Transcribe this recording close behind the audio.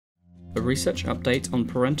a research update on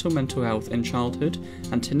parental mental health in childhood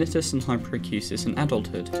and tinnitus and hyperacusis in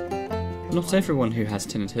adulthood. Not everyone who has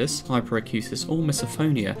tinnitus, hyperacusis or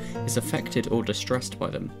misophonia is affected or distressed by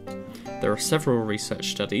them. There are several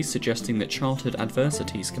research studies suggesting that childhood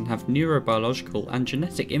adversities can have neurobiological and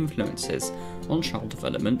genetic influences on child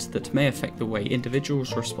development that may affect the way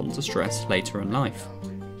individuals respond to stress later in life.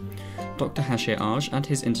 Dr. Hashir Aazh and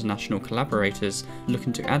his international collaborators look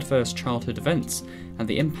into adverse childhood events and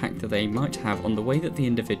the impact that they might have on the way that the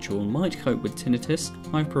individual might cope with tinnitus,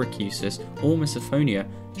 hyperacusis or misophonia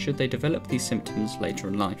should they develop these symptoms later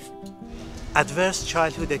in life. Adverse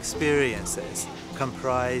childhood experiences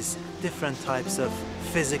comprise different types of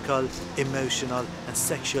physical, emotional and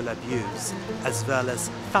sexual abuse, as well as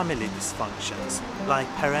family dysfunctions like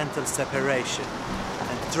parental separation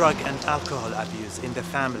and drug and alcohol abuse in the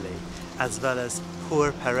family, as well as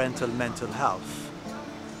poor parental mental health.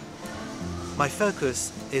 My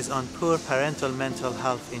focus is on poor parental mental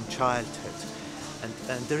health in childhood,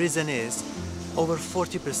 and the reason is over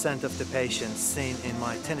 40% of the patients seen in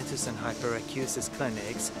my tinnitus and hyperacusis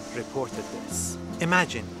clinics reported this.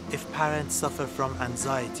 Imagine if parents suffer from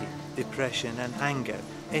anxiety, depression and anger.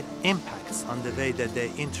 It impacts on the way that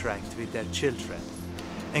they interact with their children.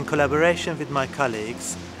 In collaboration with my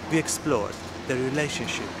colleagues, we explored the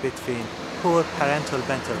relationship between poor parental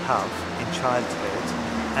mental health in childhood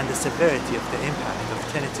and the severity of the impact of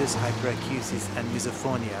tinnitus, hyperacusis and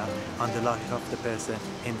misophonia on the life of the person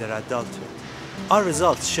in their adulthood. Our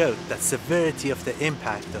results showed that severity of the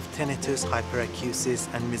impact of tinnitus,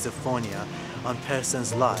 hyperacusis and misophonia on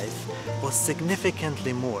person's life was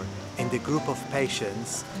significantly more in the group of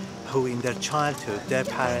patients who in their childhood their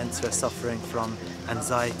parents were suffering from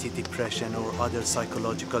anxiety, depression or other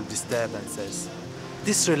psychological disturbances.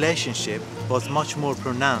 This relationship was much more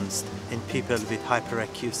pronounced in people with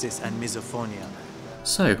hyperacusis and misophonia.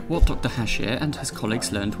 So, what Dr. Hashir and his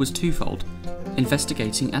colleagues learned was twofold.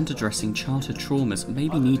 Investigating and addressing childhood traumas may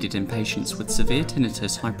be needed in patients with severe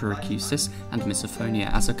tinnitus, hyperacusis and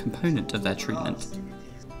misophonia as a component of their treatment.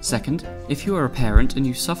 Second, if you are a parent and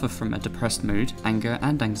you suffer from a depressed mood, anger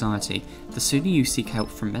and anxiety, the sooner you seek help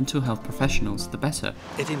from mental health professionals, the better.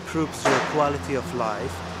 It improves your quality of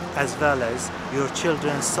life as well as your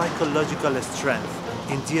children's psychological strength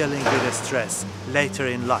in dealing with stress later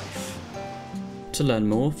in life. To learn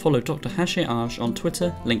more, follow Dr. Hashir Aazh on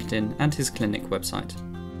Twitter, LinkedIn and his clinic website.